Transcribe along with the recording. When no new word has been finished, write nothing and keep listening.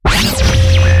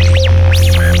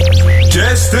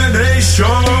The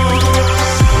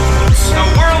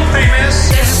world famous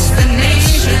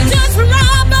Destinations. Joshua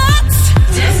Roberts.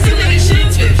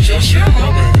 Destinations with Joshua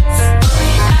Roberts.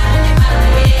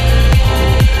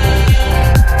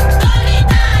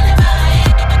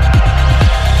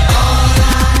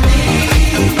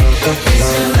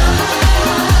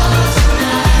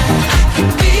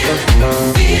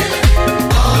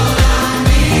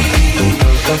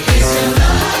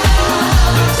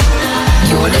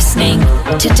 You're listening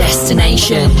to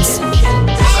Destinations.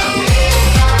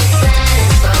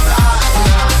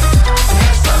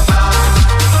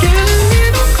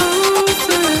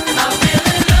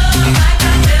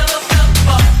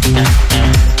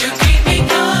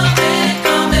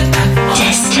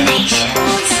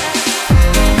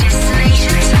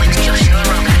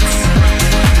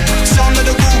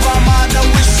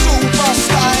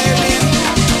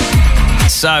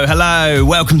 So, hello,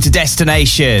 welcome to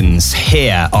Destinations,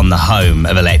 here on the home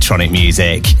of electronic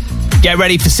music. Get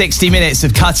ready for 60 minutes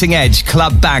of cutting-edge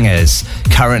club bangers,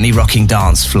 currently rocking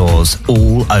dance floors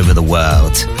all over the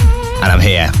world. And I'm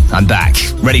here, I'm back,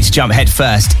 ready to jump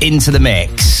headfirst into the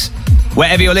mix.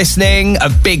 Wherever you're listening, a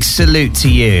big salute to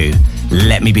you.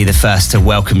 Let me be the first to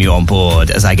welcome you on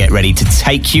board as I get ready to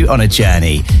take you on a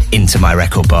journey into my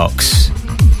record box.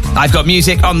 I've got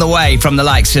music on the way from the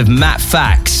likes of Matt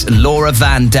Fax, Laura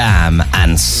Van Dam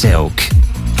and Silk.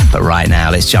 But right now,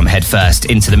 let's jump headfirst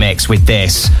into the mix with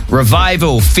this.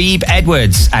 Revival, Phoebe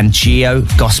Edwards and Geo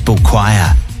Gospel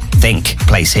Choir. Think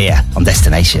plays here on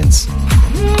Destinations.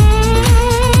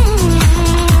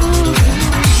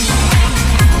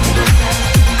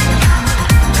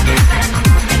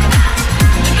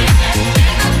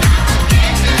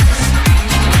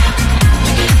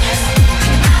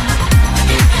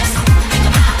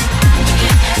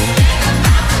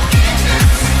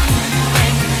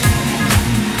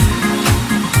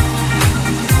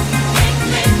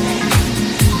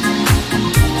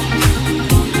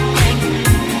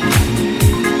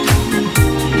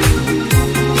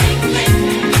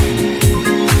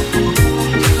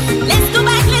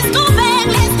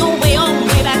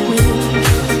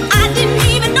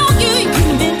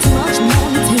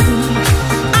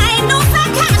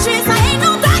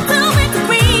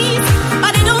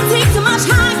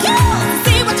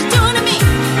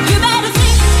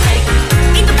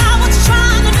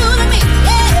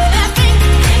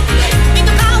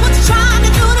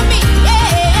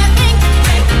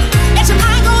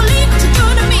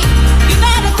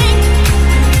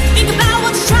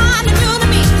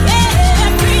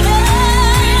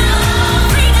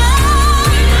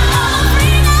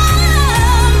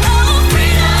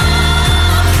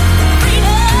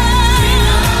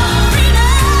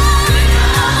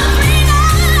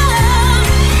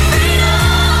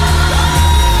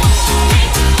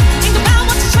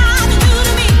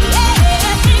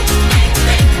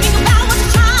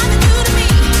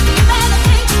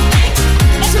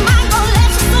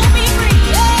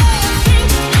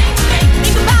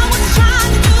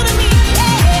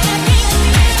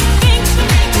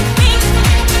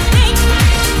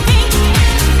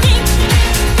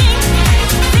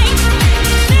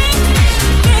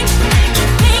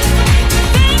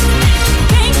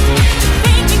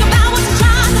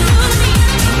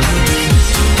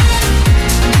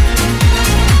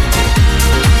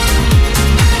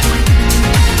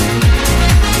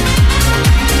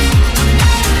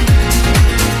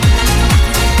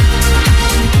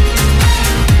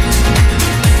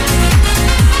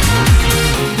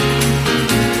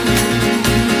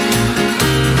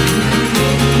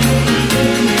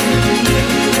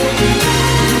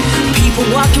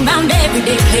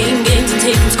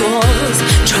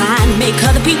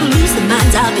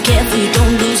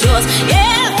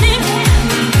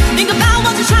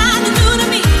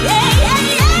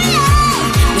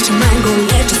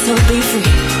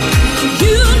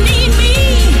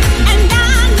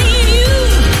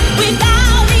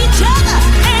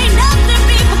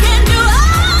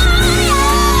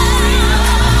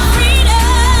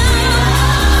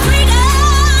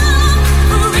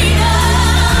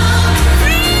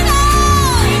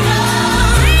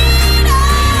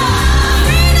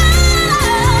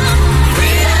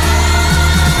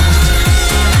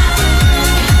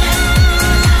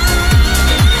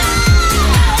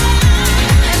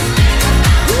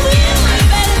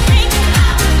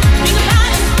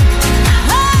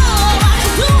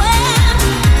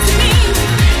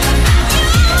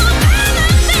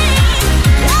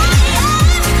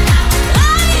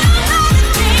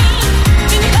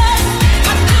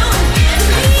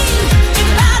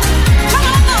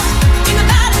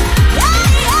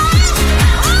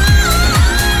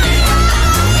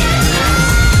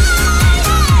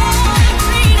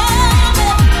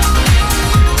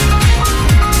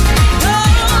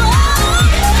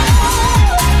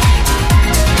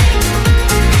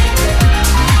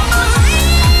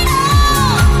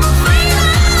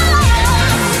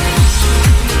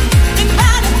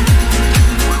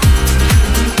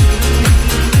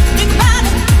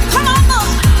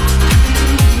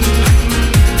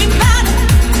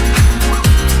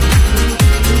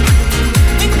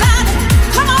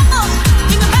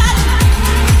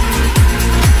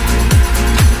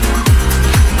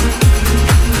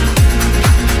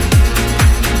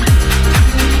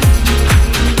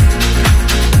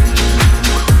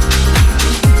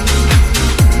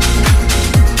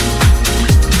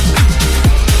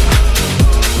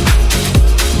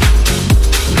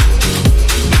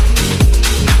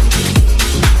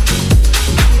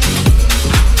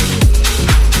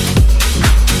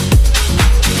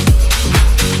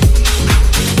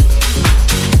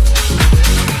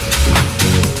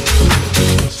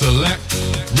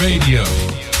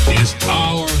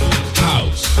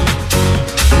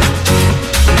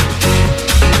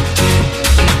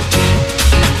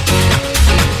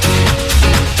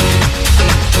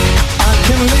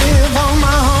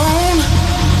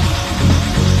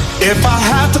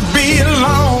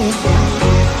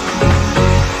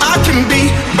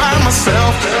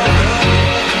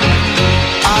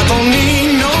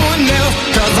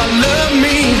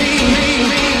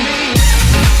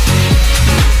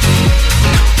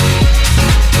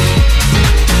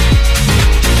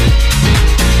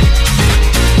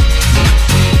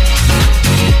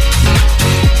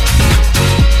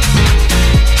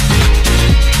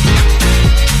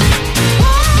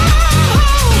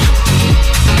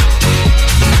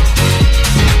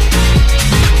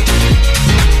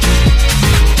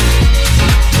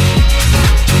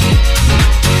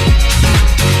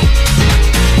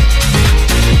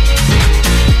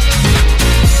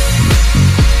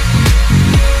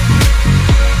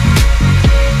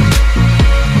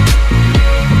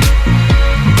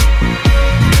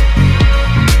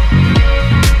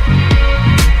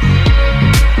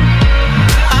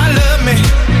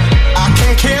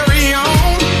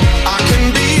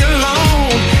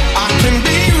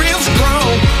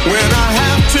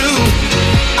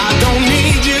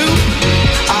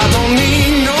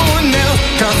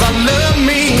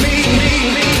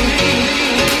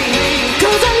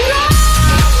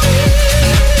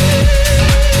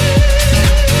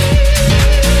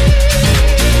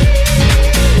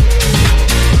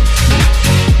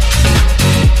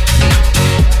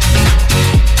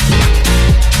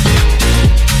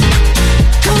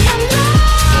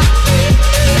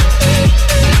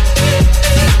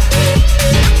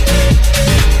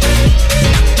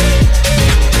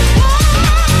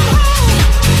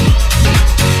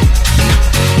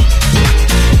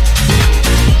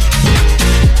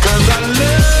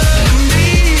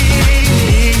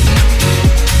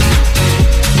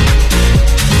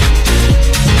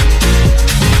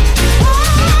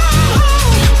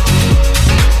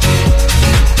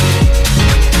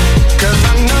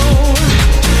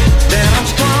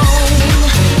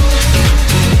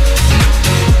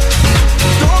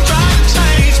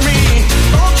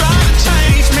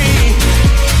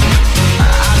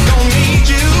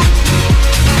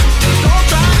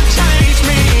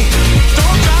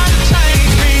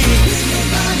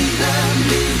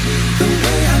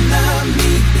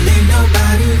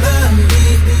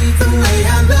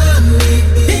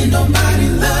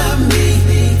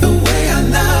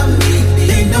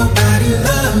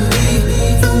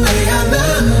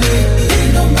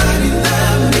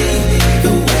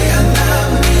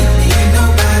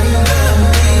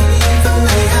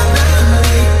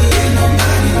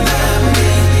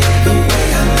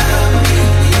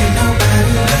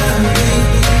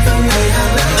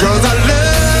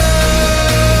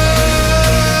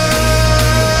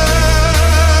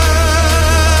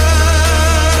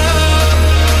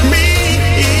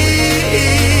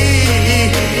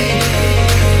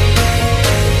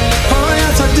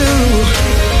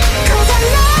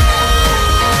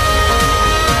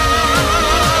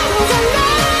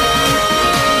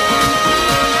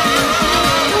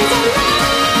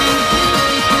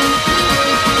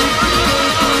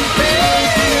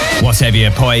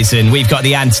 Heavier Poison. We've got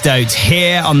the antidote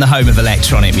here on the home of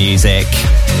electronic music.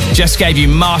 Just gave you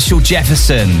Marshall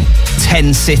Jefferson,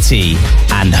 10 City,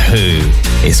 and Who.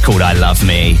 It's called I Love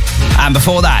Me. And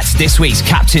before that, this week's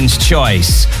Captain's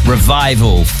Choice,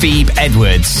 Revival, Phoebe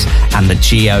Edwards, and the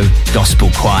Geo Gospel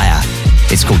Choir.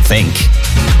 It's called Think.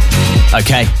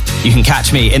 Okay, you can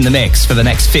catch me in the mix for the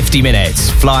next 50 minutes,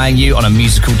 flying you on a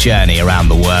musical journey around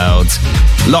the world.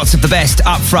 Lots of the best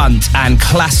upfront and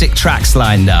classic tracks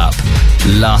lined up.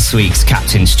 Last week's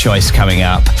Captain's Choice coming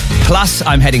up. Plus,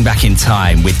 I'm heading back in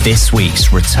time with this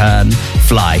week's return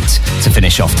flight to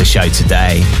finish off the show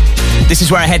today. This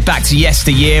is where I head back to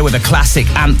yesteryear with a classic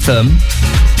anthem.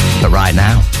 But right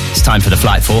now, it's time for the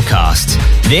flight forecast.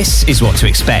 This is what to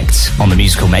expect on the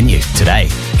musical menu today.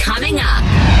 Coming up.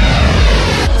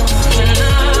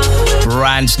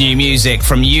 Brand new music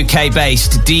from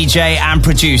UK-based DJ and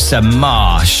producer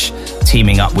Marsh,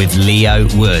 teaming up with Leo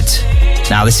Wood.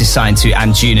 Now this is signed to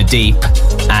Anjuna Deep,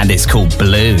 and it's called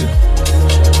Blue.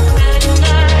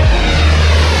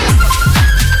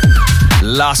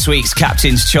 Last week's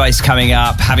Captain's Choice coming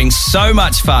up. Having so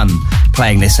much fun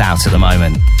playing this out at the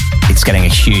moment. It's getting a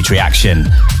huge reaction.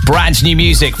 Brand new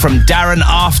music from Darren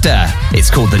After.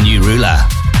 It's called The New Ruler.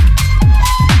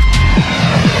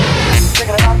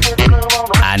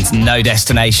 And no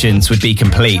destinations would be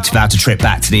complete without a trip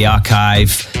back to the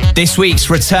archive. This week's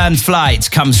return flight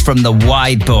comes from the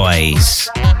Wide Boys.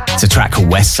 It's a track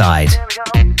called West Side.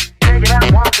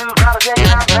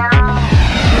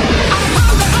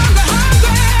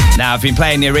 Now, I've been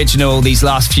playing the original these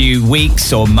last few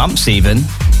weeks or months even.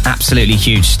 Absolutely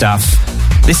huge stuff.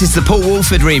 This is the Paul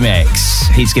Woolford remix.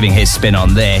 He's giving his spin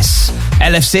on this.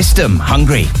 LF System,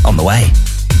 Hungry, on the way.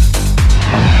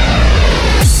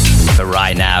 But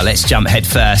right now, let's jump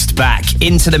headfirst back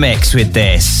into the mix with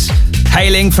this.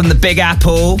 Hailing from the Big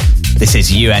Apple, this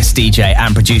is US DJ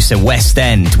and producer West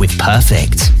End with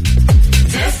Perfect.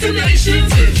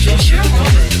 Destinations with Joshua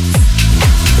Roberts.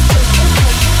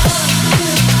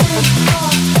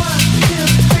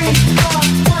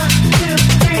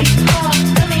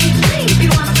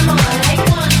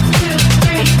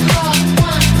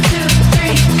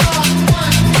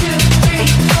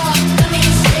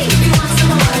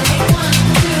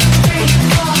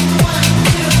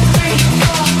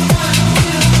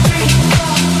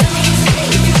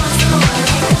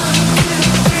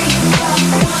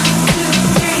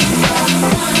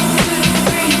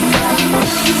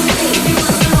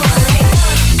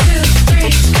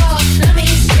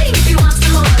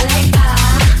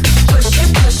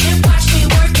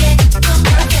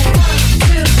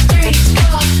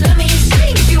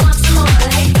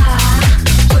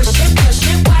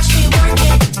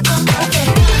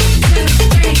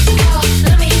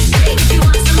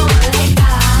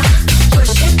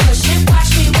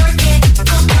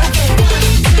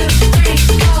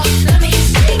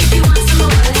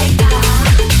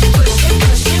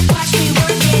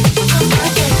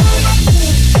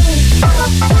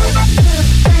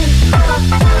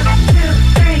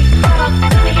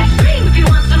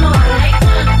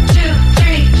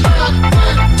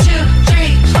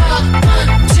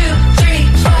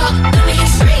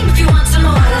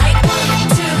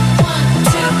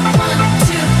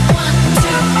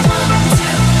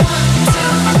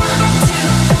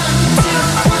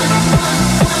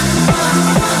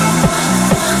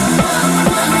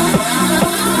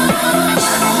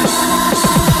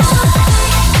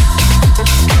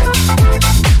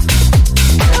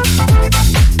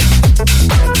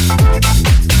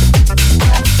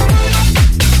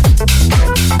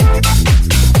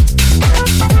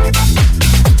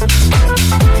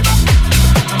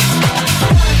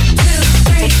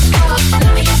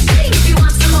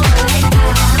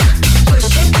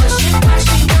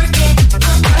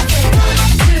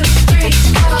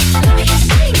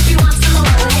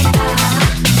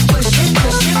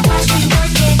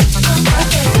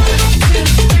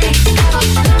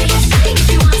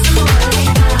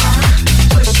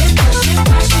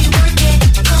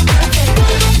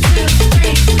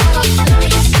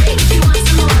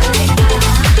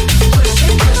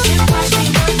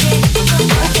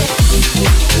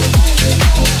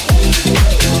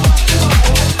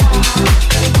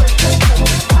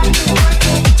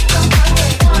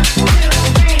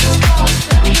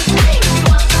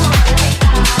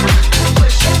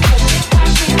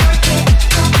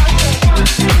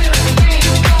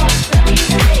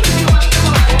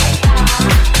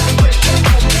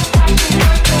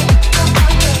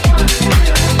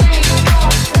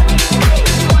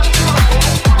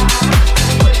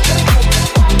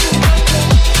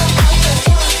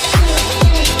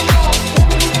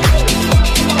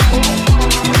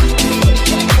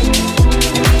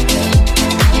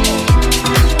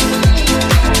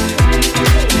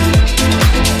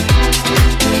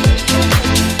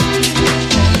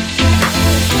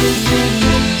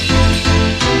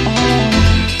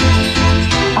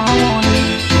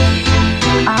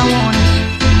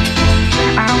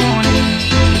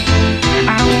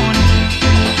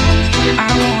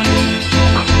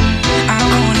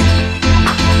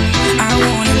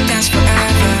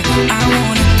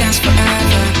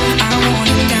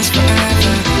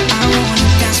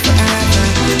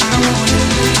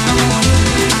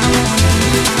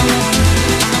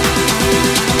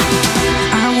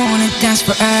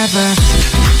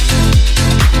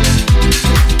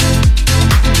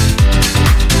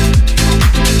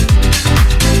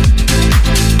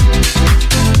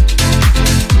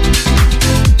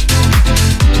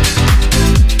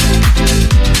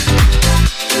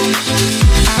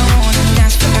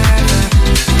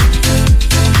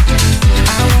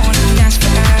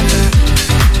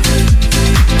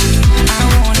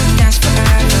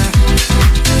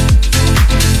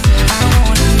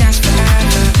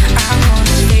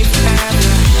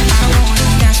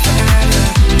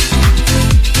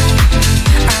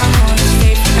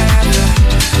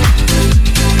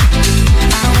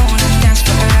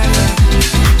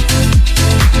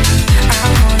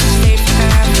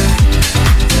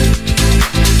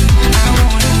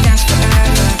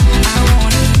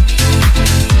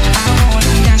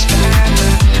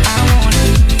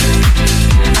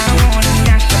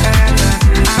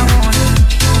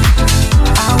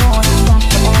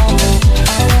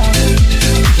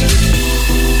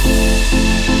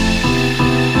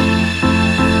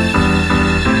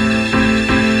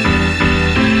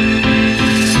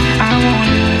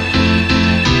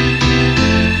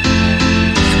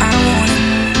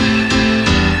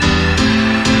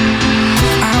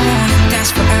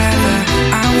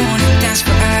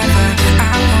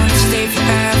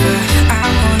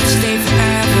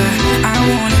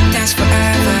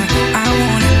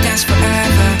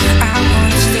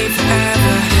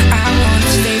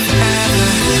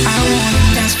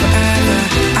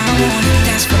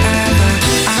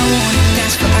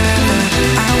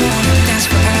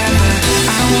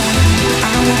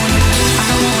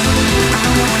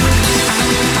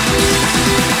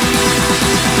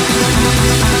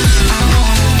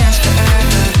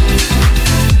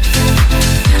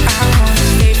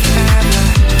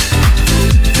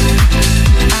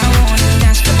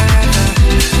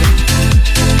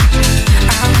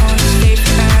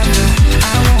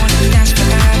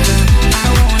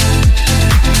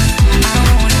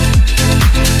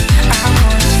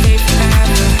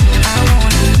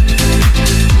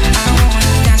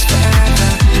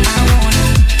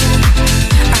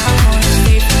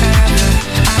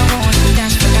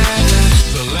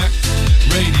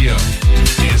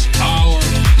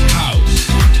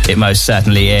 It most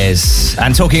certainly is.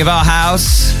 And talking of our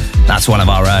house, that's one of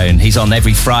our own. He's on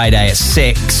every Friday at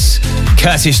 6.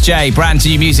 Curtis J, brand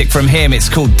new music from him. It's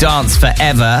called Dance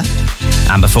Forever.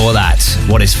 And before that,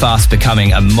 what is fast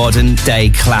becoming a modern day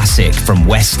classic from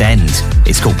West End.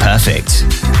 It's called Perfect.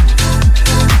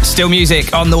 Still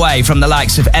music on the way from the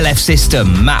likes of LF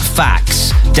System, Matt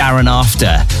Fax, Darren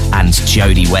After, and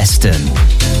Jodie Weston.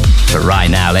 But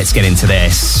right now, let's get into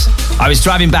this. I was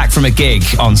driving back from a gig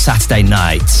on Saturday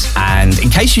night, and in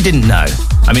case you didn't know,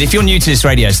 I mean, if you're new to this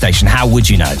radio station, how would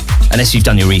you know? Unless you've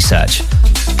done your research.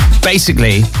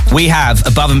 Basically, we have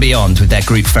Above and Beyond with their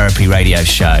group therapy radio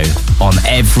show on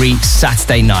every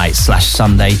Saturday night /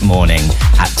 Sunday morning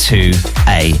at 2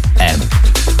 a.m.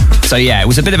 So yeah, it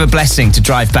was a bit of a blessing to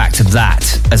drive back to that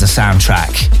as a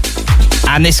soundtrack.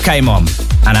 And this came on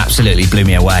and absolutely blew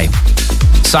me away.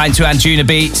 Signed to Anjuna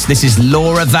Beats, this is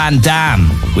Laura Van Dam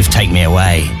with Take Me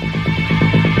Away.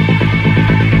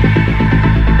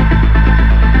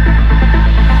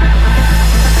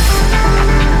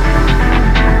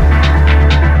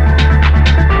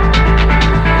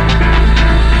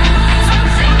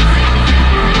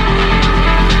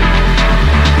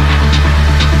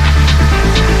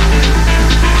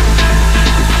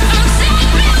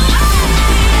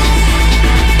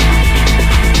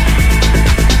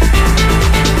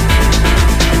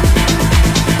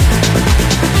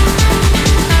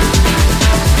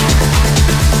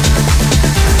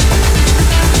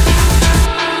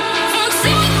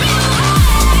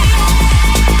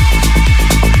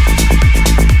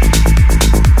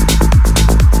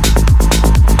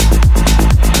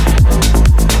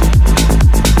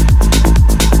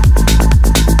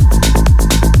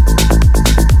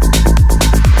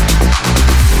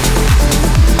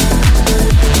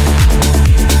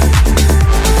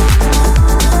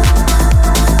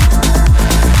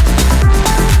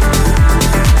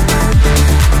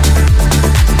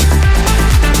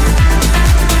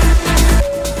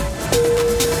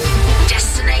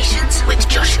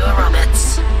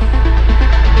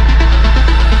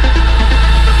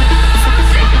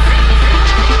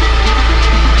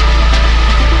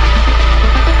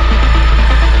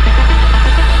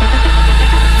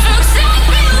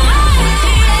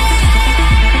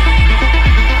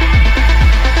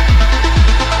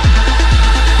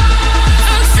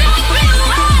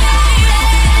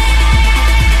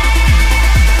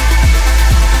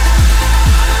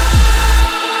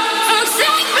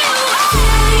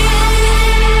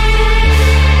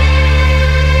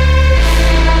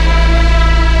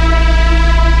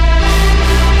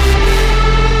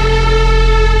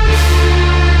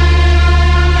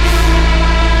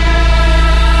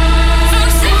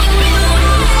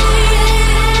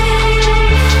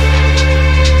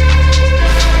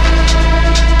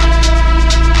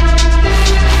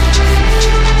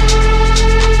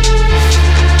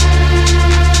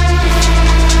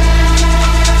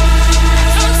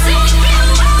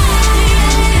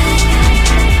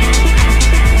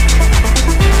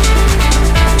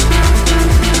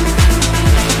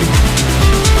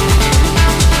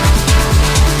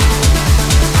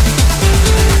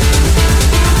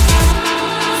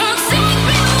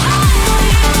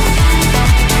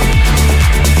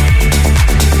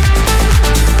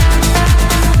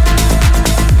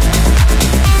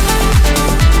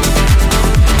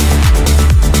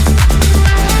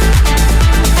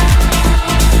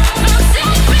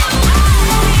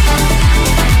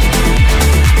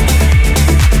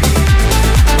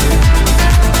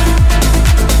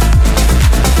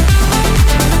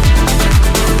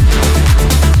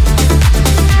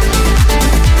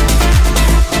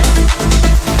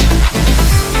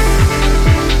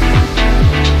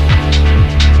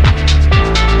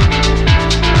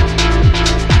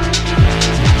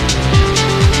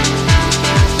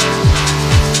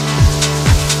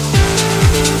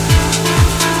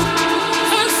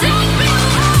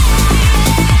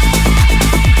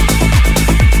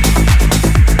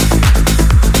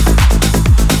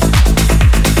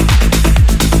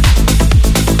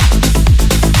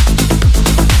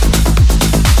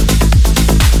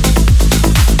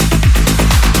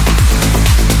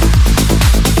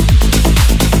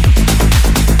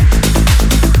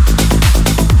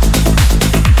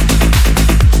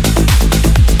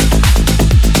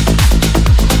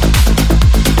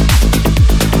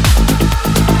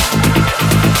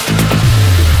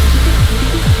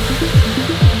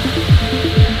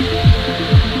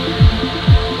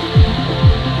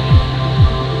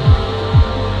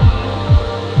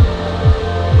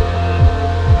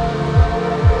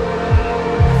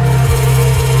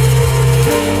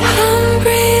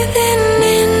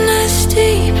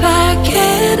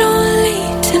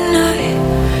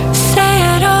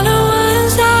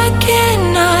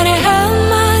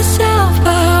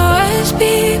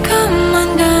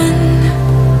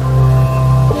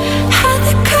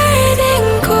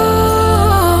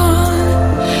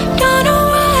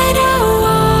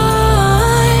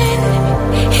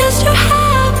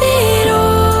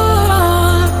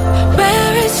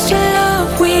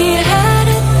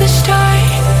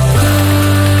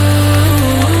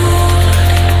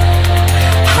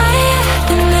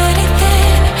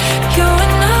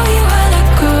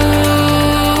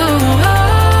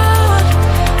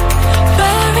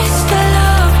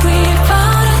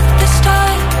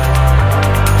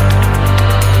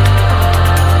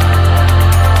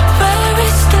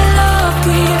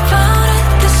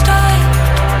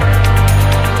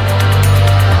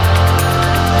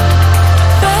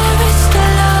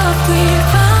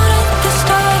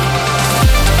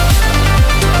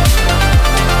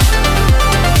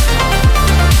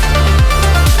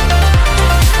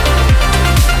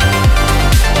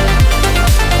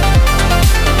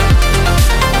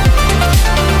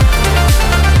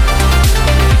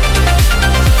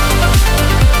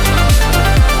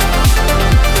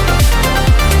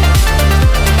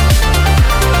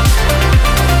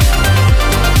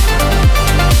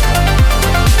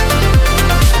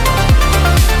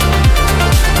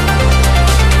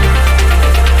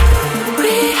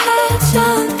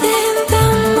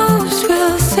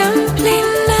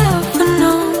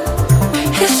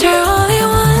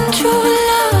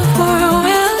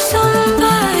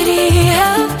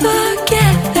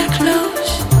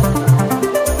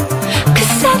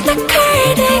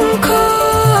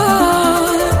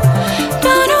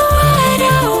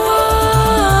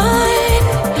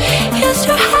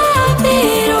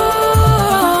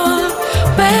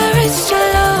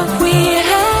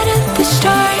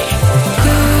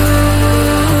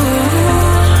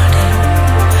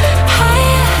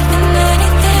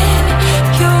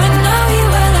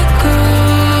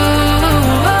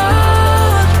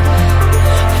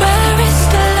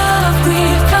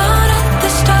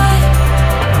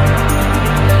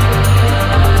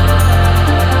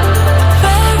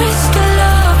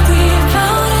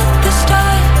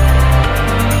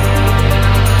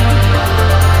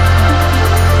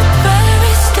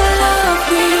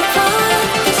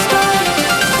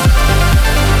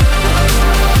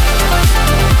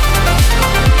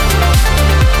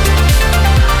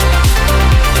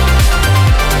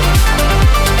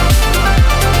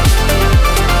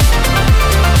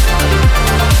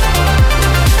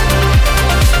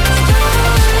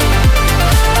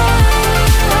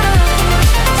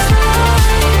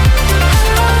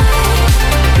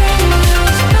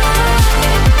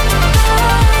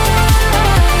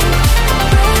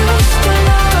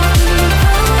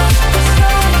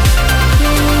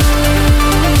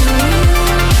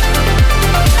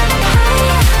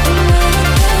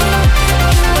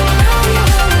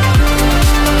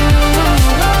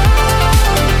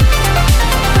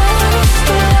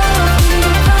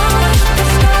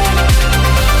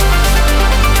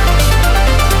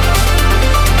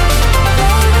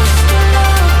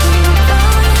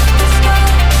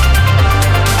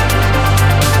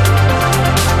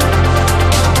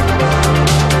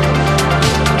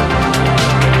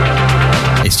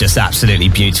 just absolutely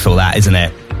beautiful, that, isn't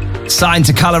it? Signed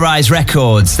to Colorize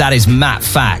Records, that is Matt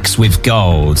Fax with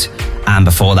Gold. And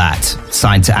before that,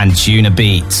 signed to Anjuna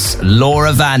Beats,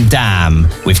 Laura Van Dam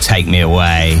with Take Me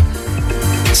Away.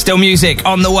 Still music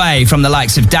on the way from the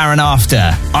likes of Darren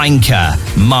After, Ainka,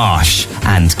 Marsh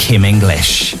and Kim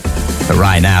English. But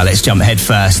right now, let's jump head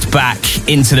first back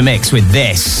into the mix with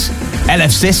this.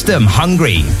 LF System,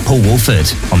 Hungry, Paul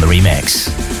Woolford on the remix.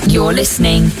 You're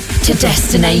listening to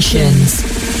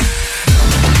Destinations.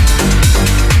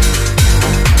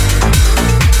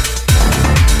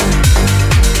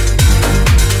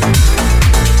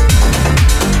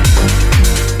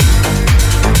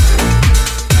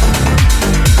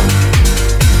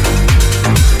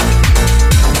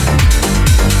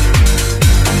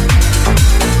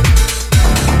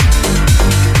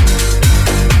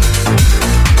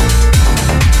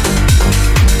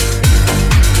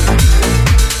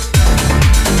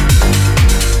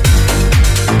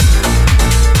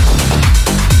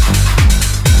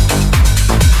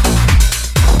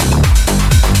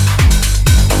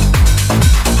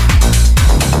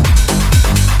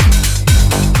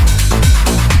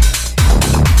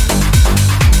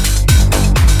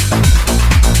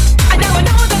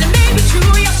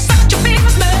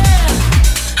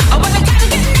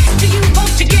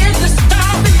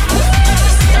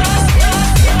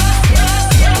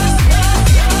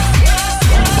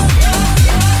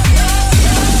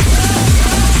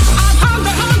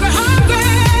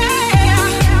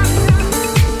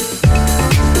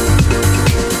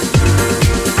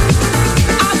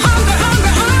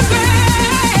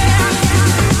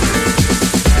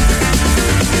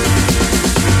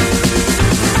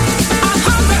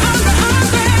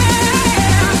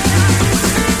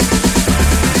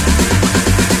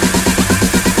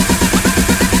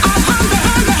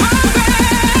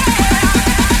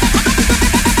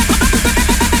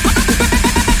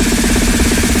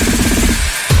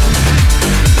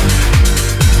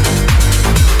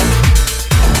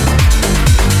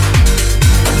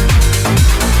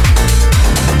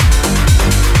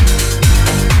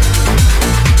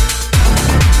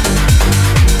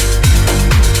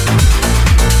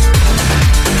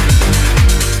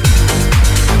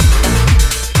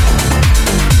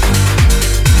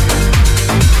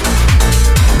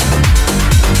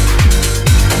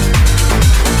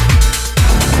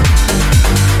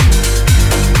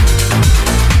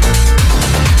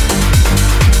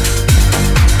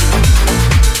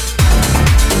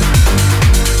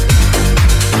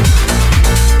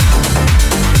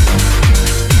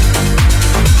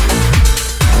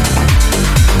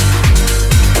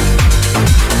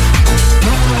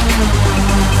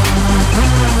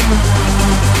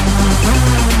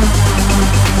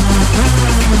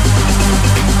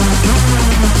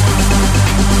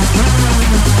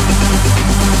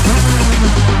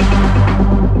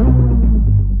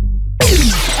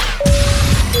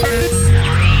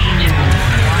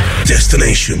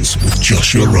 Destinations with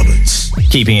Joshua Roberts.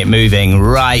 Keeping it moving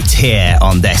right here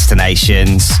on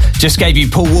Destinations. Just gave you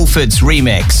Paul Woolford's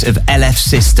remix of LF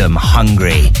System,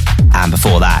 Hungry. And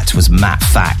before that was Matt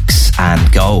Fax and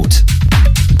Gold.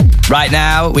 Right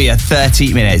now, we are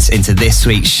 30 minutes into this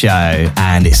week's show,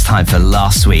 and it's time for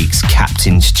last week's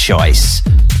Captain's Choice.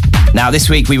 Now, this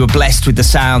week we were blessed with the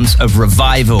sounds of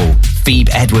Revival,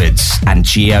 Phoebe Edwards and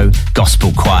Geo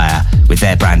Gospel Choir with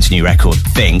their brand new record,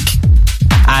 Think.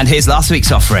 And here's last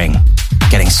week's offering,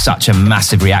 getting such a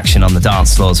massive reaction on the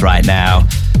dance floors right now.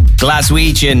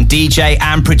 Glaswegian DJ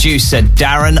and producer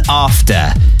Darren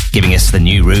After giving us the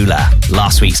new ruler,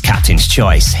 last week's Captain's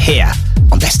Choice, here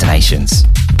on Destinations.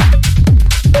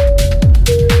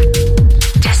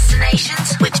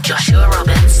 Destinations with Joshua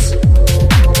Roberts.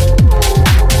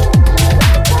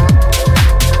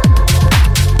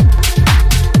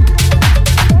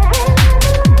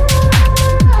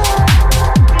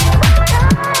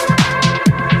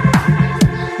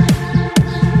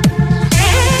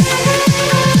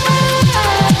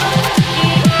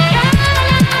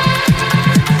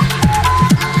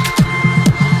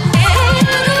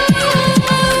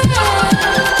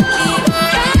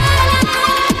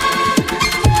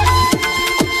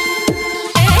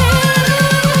 Hey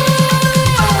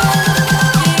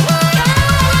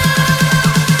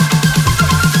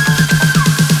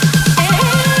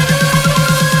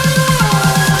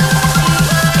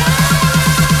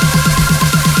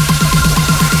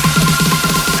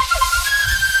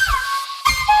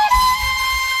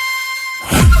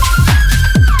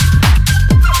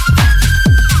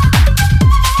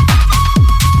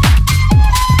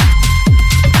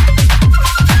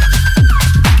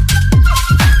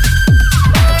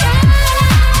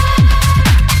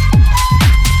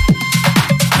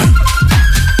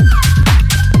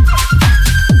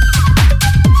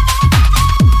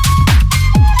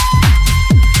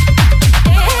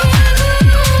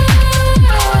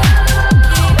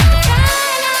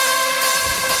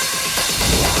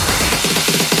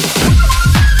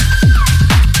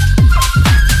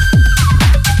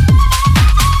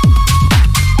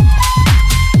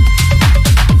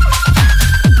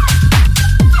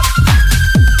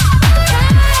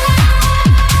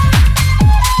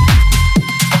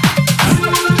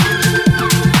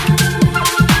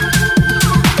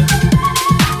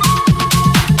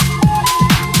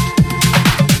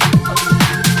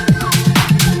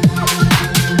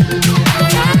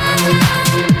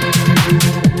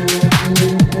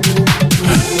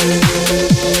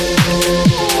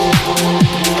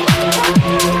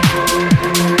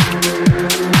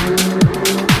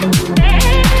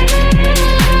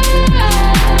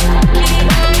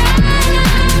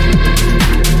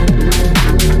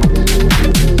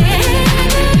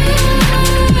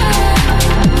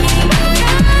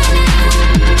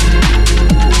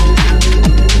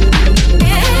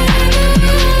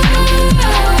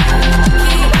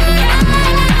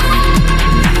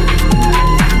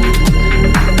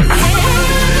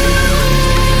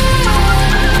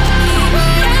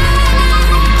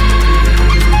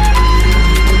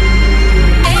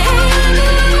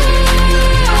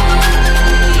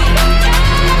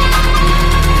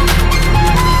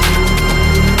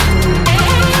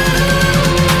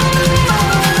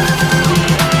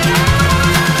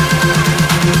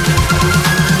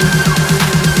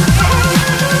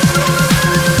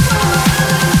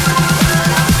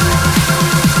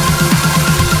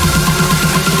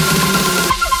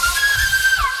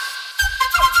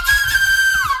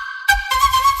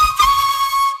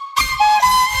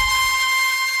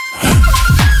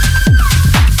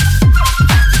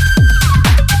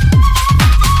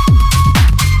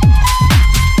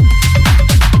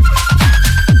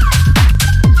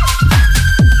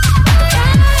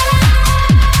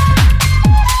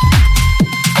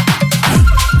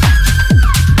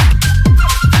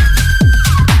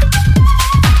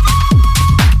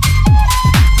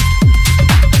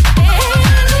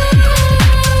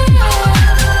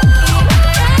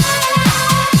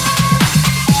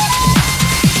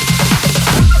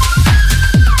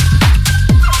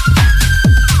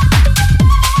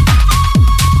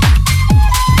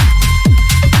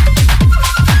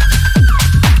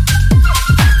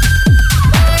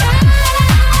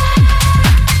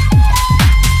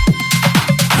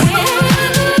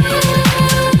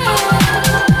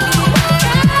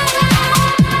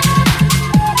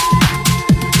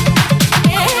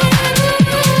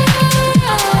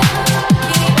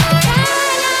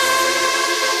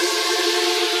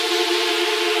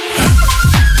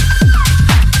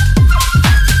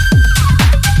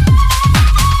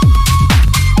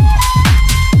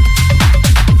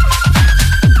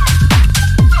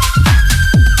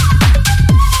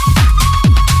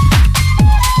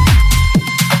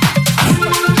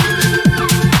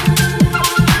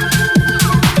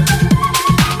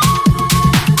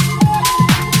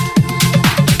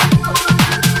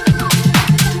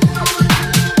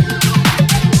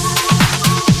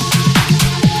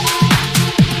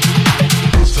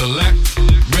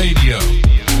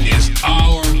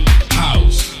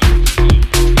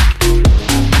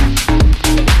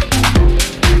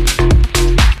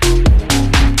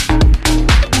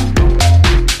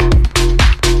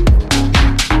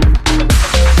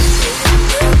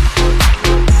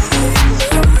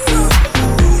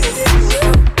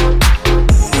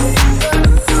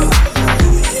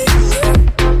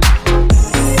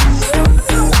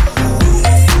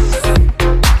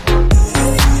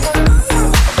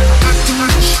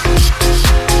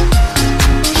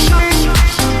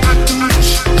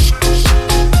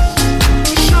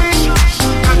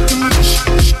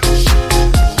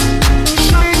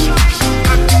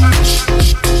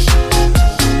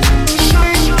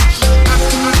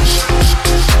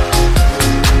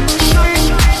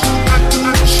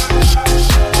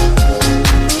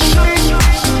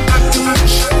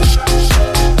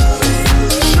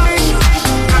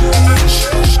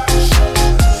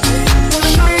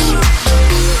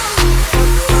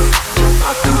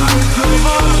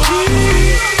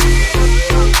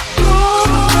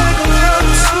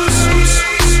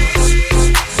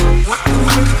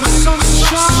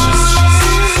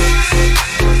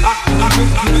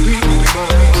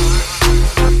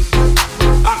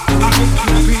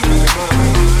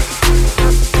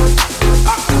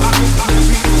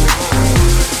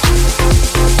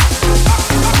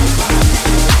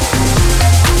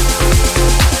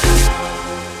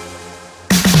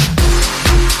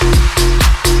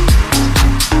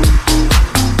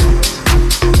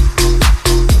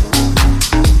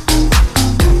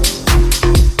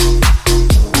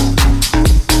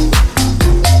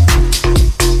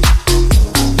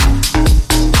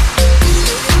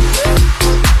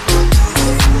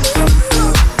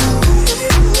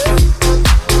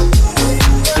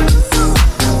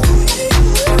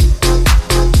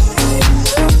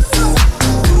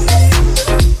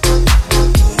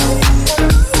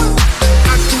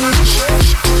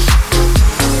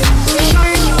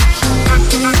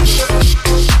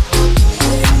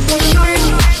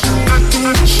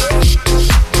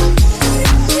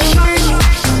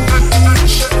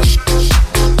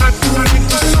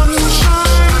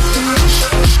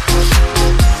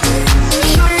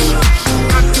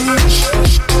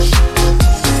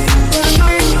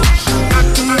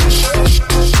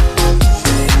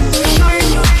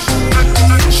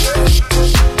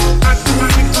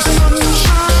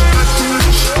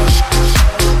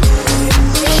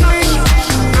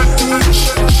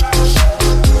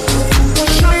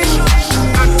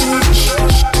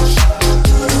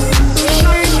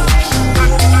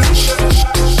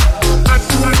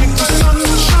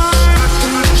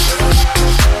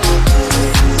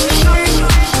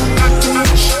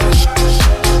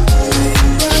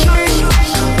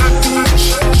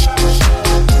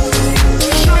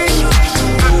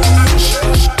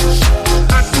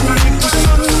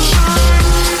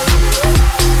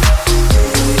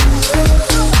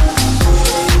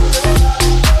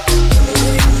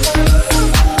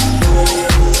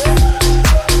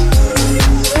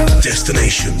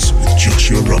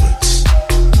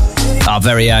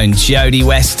our very own Jodie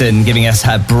Weston giving us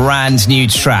her brand new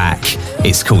track.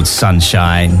 It's called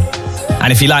Sunshine.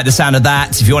 And if you like the sound of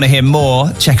that, if you want to hear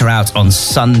more, check her out on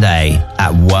Sunday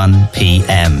at 1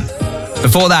 p.m.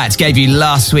 Before that, gave you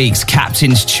last week's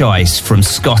Captain's Choice from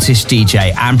Scottish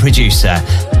DJ and producer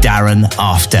Darren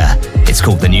After. It's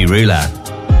called The New Ruler.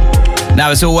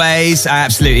 Now, as always, I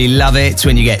absolutely love it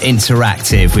when you get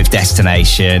interactive with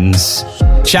Destinations.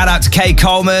 Shout out to Kay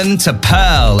Coleman, to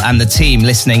Pearl and the team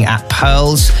listening at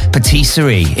Pearl's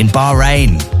Patisserie in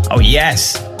Bahrain. Oh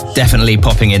yes, definitely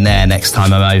popping in there next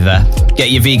time I'm over.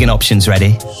 Get your vegan options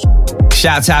ready.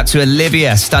 Shout out to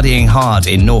Olivia studying hard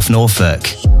in North Norfolk.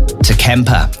 To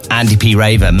Kemper, Andy P.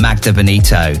 Raver, Magda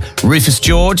Benito, Rufus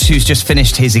George, who's just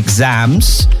finished his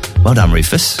exams. Well done,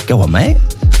 Rufus. Go on, mate.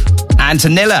 And to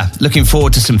Nilla, looking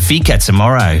forward to some fika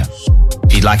tomorrow.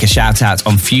 If you'd like a shout out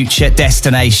on future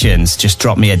destinations, just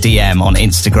drop me a DM on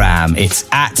Instagram. It's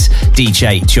at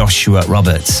DJ Joshua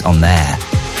Roberts on there.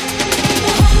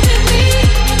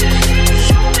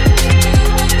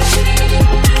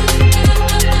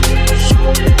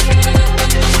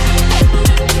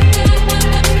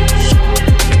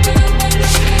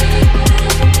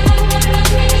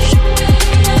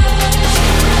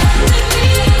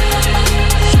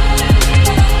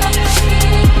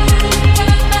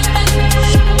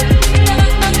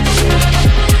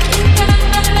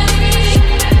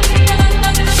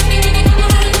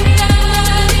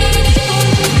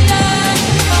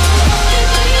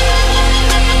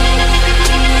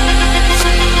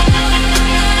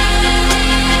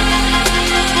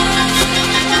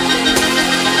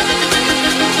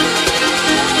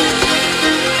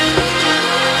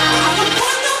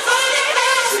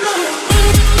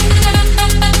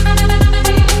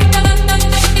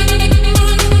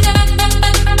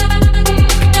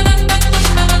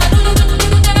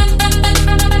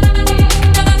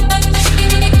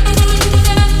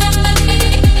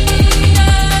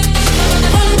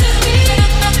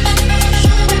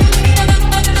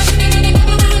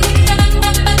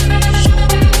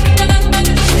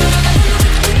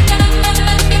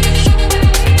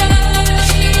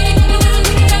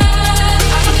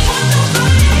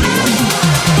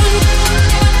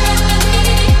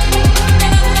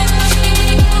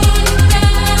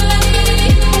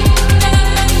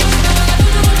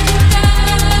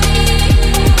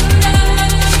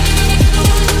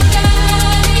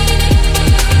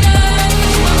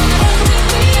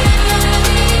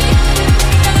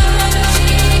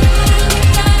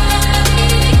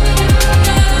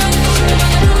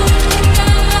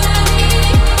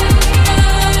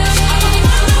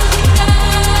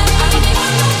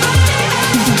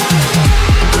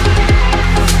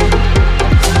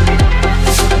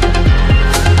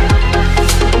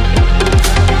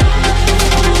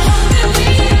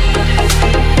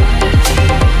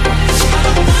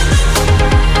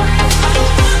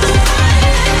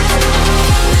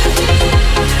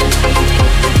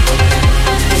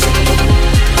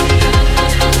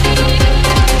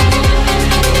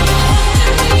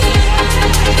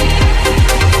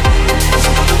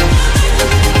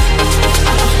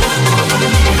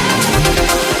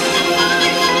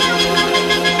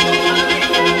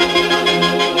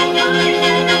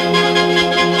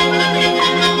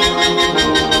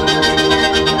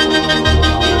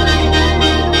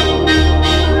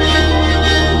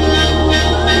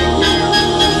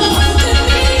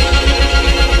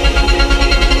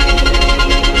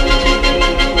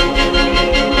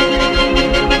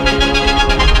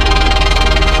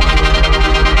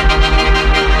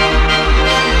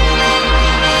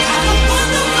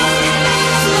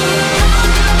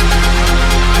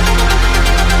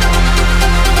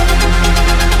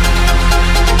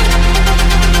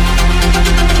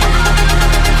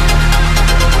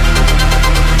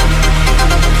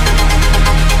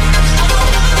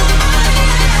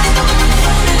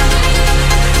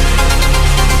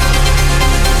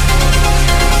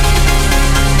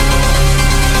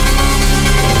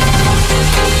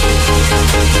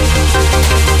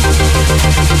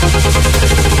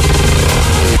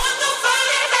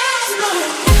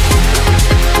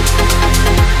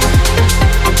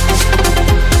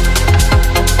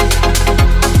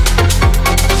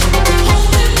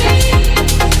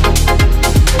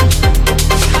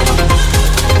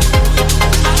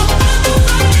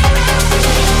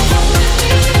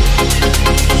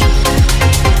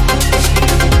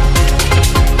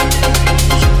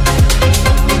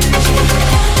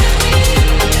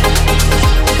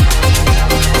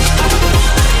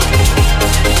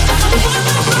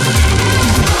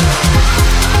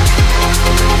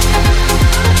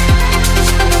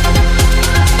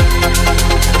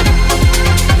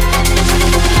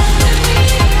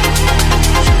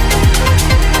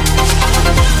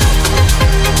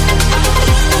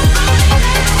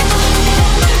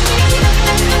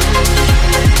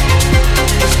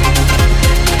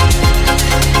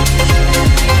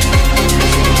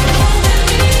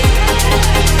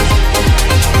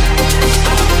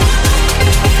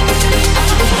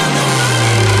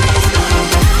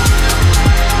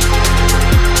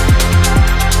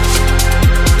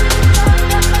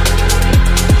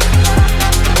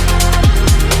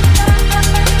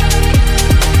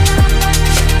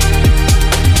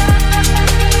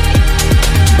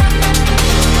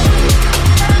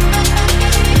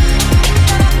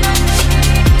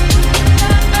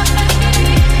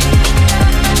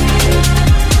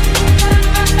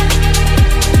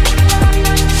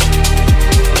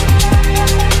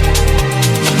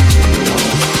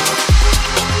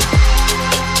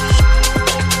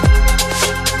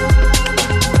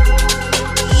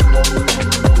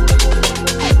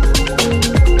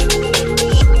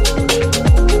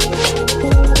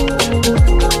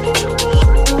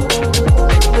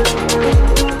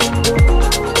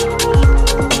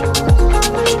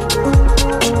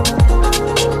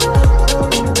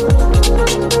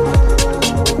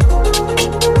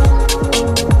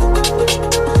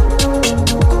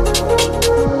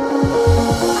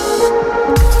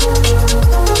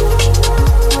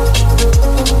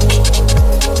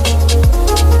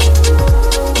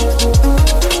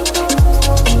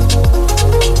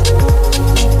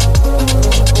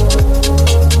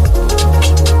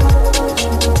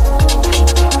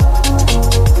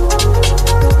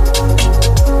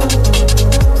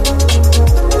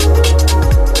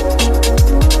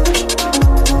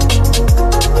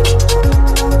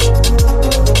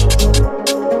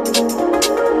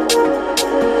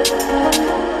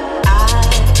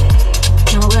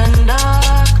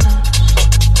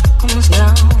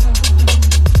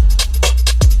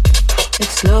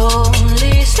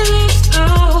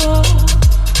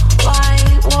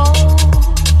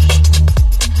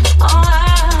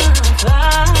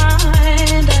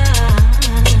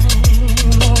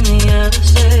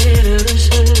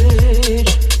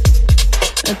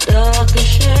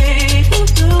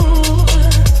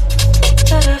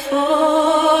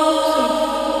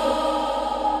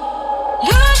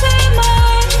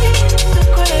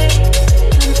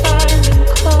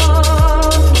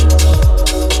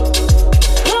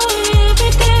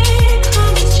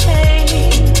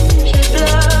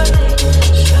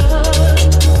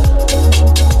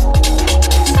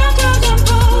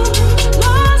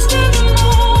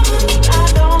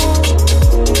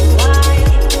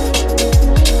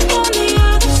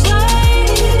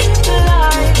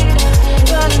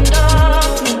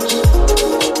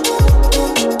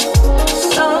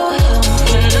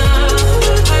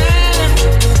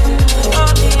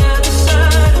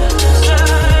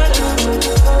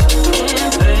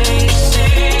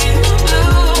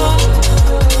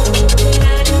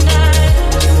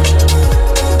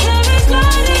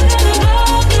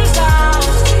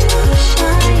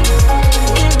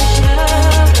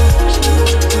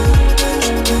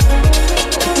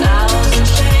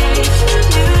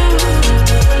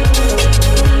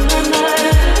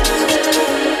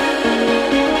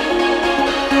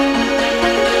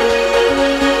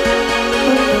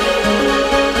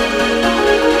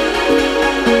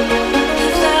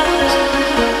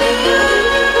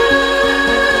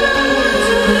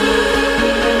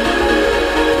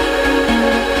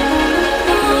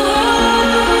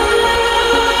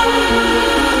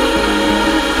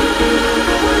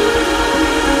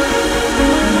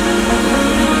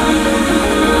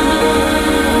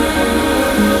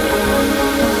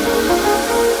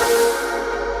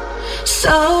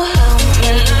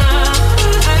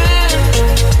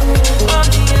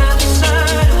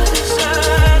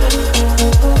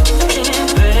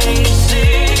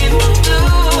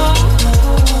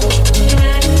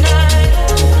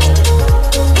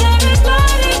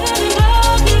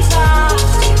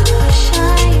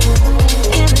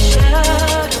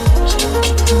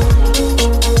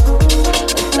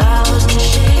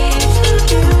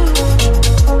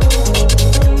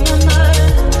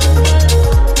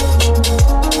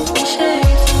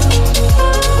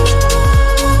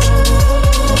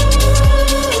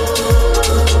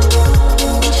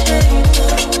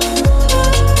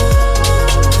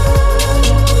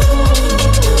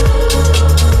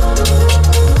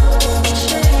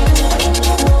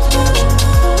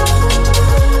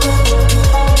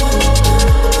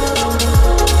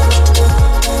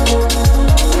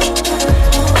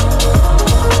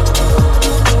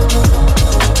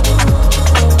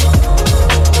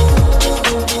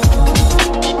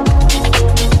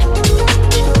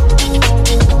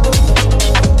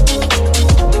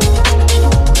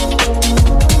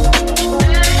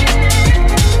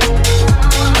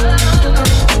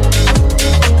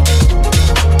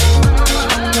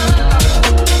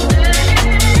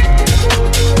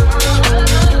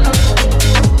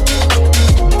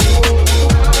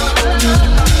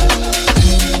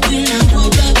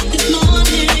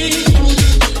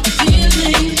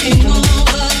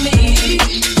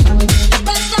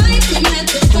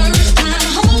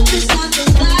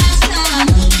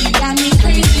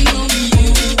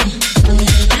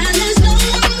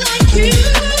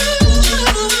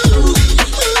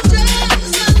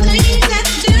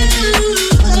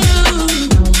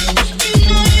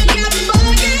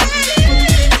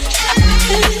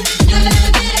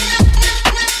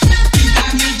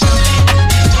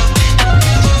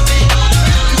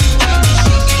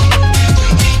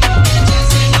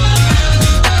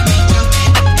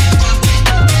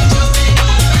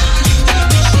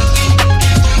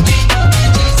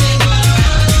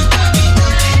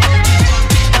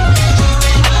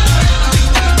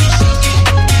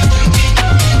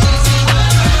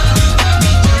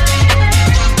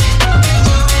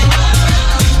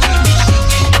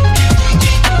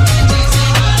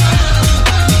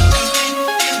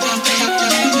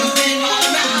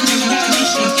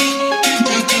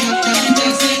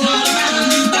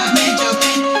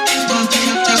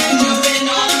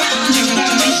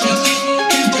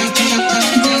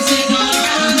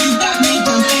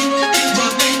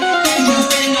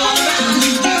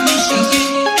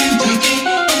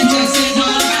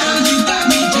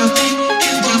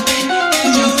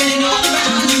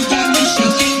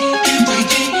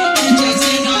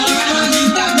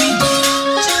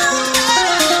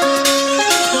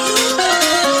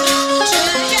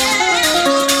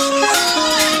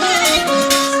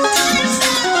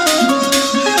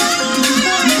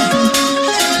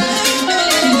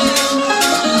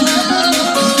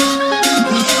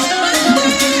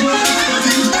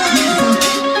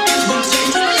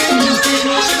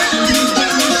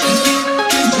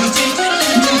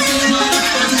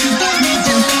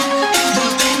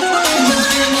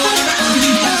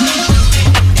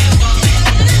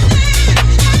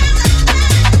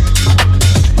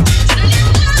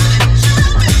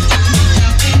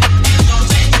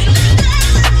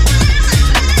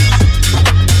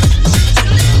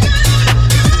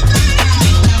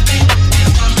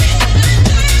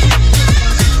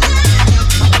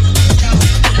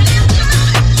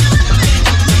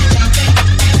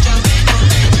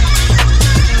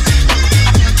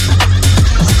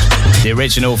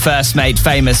 original, first made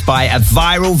famous by a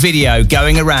viral video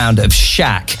going around of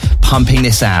Shaq pumping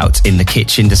this out in the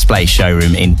kitchen display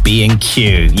showroom in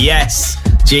B&Q. Yes,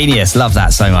 genius, love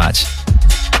that so much.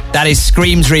 That is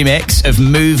Scream's remix of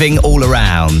Moving All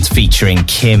Around featuring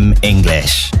Kim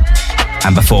English.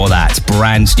 And before that,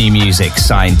 brand new music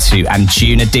signed to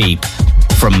Anjuna Deep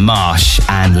from Marsh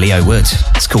and Leo Wood.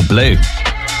 It's called Blue.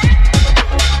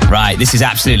 Right, this is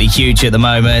absolutely huge at the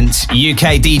moment.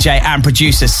 UK DJ and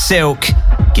producer Silk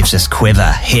gives us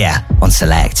Quiver here on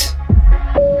Select.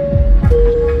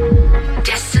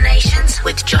 Destinations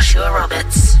with Joshua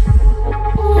Roberts. You're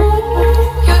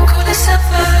cool as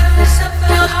suffer,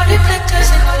 your heart reflectors,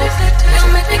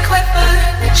 you'll make me quiver,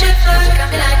 shiver,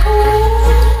 got me like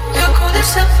ooh. You're cool as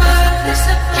suffer,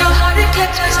 your heart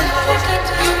reflectors,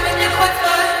 you'll make me quiver.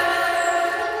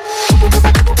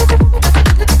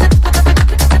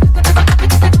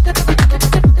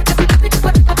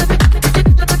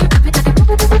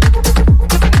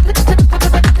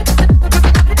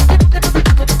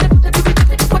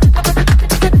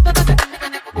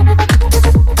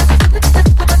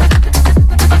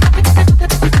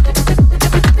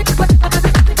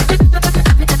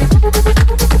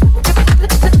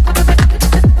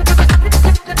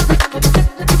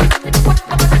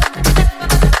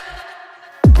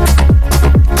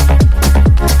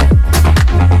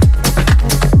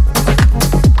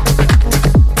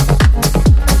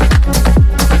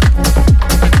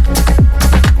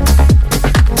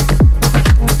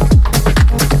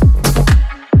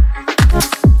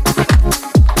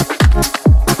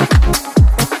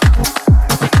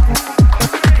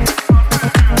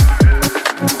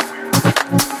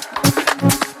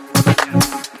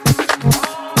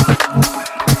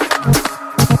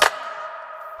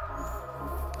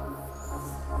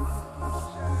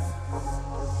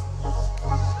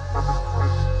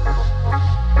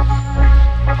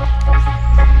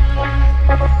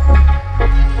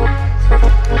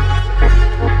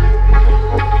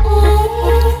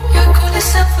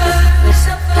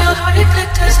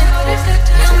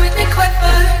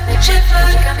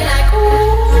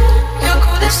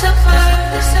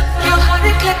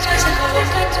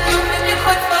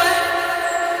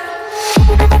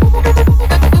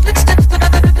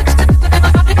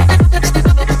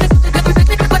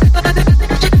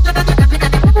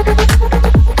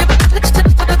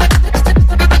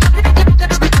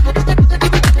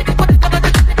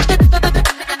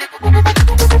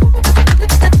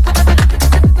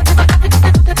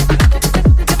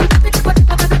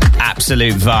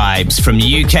 Vibes from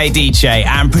UK DJ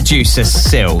and producer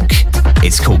Silk.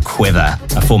 It's called Quiver,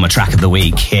 a former track of the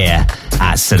week here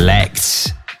at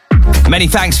Select. Many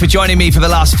thanks for joining me for the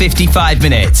last 55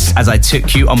 minutes as I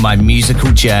took you on my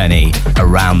musical journey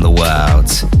around the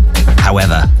world.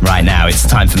 However, right now it's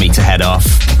time for me to head off.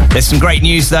 There's some great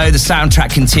news though. The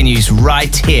soundtrack continues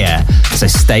right here, so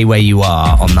stay where you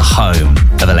are on the home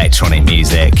of electronic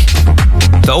music.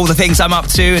 For all the things I'm up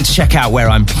to and to check out where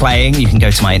I'm playing, you can go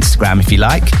to my Instagram if you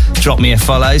like. Drop me a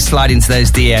follow, slide into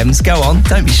those DMs. Go on,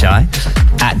 don't be shy.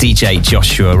 At DJ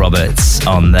Joshua Roberts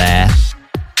on there.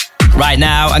 Right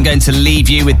now, I'm going to leave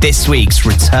you with this week's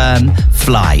Return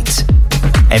Flight.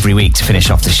 Every week to finish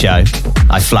off the show,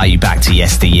 I fly you back to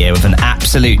yesteryear with an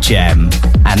absolute gem,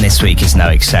 and this week is no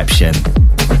exception.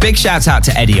 Big shout out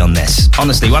to Eddie on this.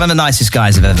 Honestly, one of the nicest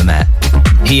guys I've ever met.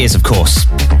 He is, of course,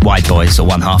 Wide Boys, or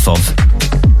one half of.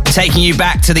 Taking you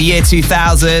back to the year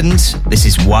 2000, this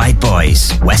is Wide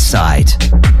Boys, West Side.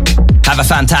 Have a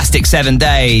fantastic 7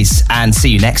 days, and see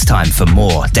you next time for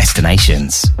more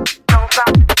Destinations. Don't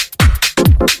stop.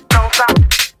 Don't stop.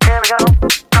 Here we go.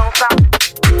 Don't stop.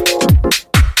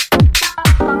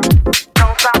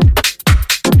 Don't stop.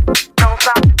 Don't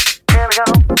stop. Here we go.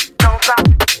 Don't stop.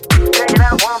 Check it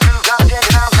out. 1, 2, gotta check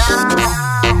it out now.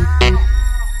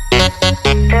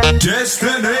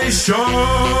 Destinations.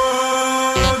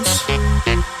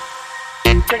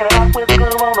 Check it out with the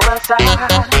glue on the west side.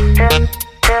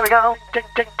 Here we go. Check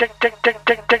it out with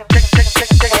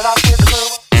the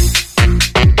glue.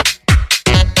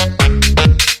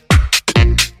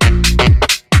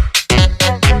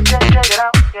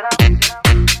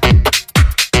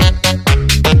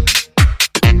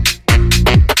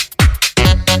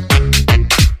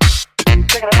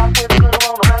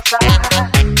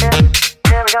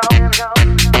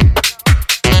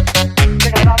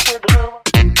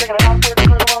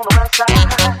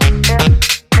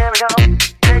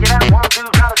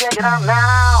 Check it out now.